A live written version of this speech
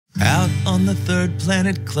Out on the third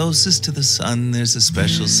planet closest to the sun, there's a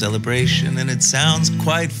special celebration and it sounds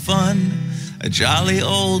quite fun. A jolly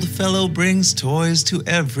old fellow brings toys to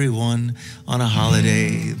everyone on a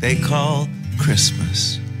holiday they call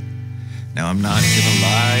Christmas. Now I'm not gonna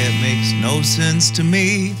lie, it makes no sense to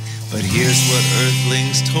me, but here's what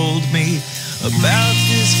Earthlings told me about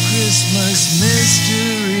this Christmas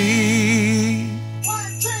mystery.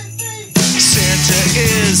 Santa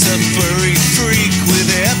is a furry freak with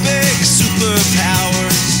epic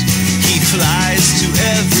superpowers. He flies to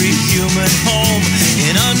every human home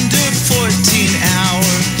in under 14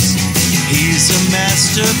 hours. He's a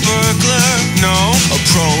master burglar. No. A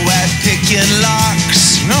pro at picking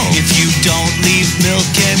locks. No. If you don't leave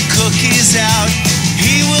milk and cookies out,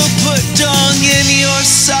 he will put dung in your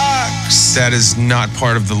socks. That is not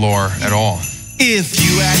part of the lore at all. If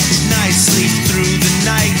you act nicely through the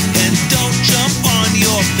night and don't jump on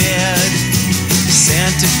your bed,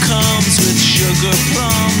 Santa comes with sugar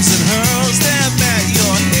plums and hurls them at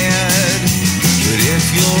your head. But if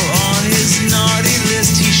you're on his naughty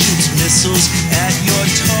list, he shoots missiles at your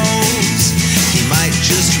toes. He might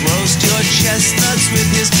just roast your chestnuts with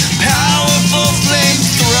his powerful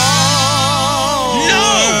flamethrower. No!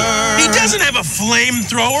 He doesn't have a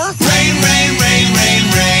flamethrower. Rain, rain, rain, rain,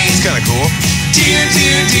 rain. It's kind of cool. Dear,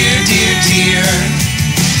 dear, dear, dear, dear,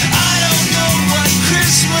 I don't know what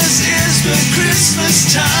Christmas is, but Christmas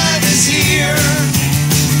time is here.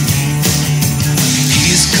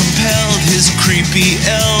 He's compelled his creepy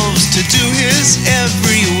elves to do his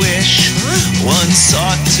every wish. One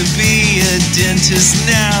sought to be a dentist,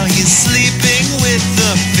 now he's sleeping with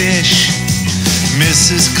the fish.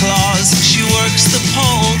 Mrs. Claus, she works the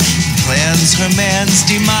pole, plans her man's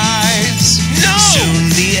demise. No!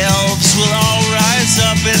 Soon the elves will all rise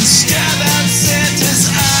up and stab out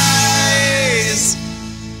Santa's eyes.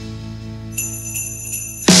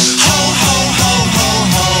 Ho, ho, ho, ho,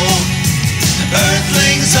 ho.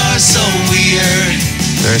 Earthlings are so weird.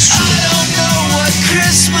 That's true. I don't know what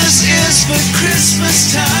Christmas is, but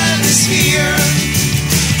Christmas time is here.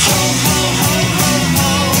 Ho, ho, ho, ho,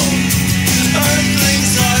 ho.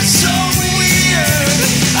 Earthlings are so weird.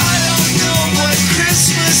 I don't know what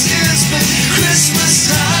Christmas is, but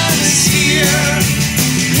Christmas time is here.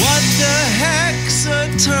 What the heck's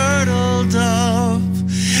a turtle dove?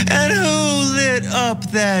 And who lit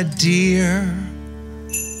up that deer?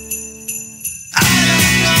 I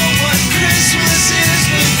don't know what Christmas is,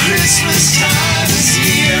 but Christmas time is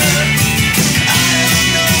here. I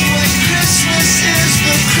don't know what Christmas is,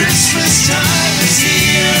 but Christmas time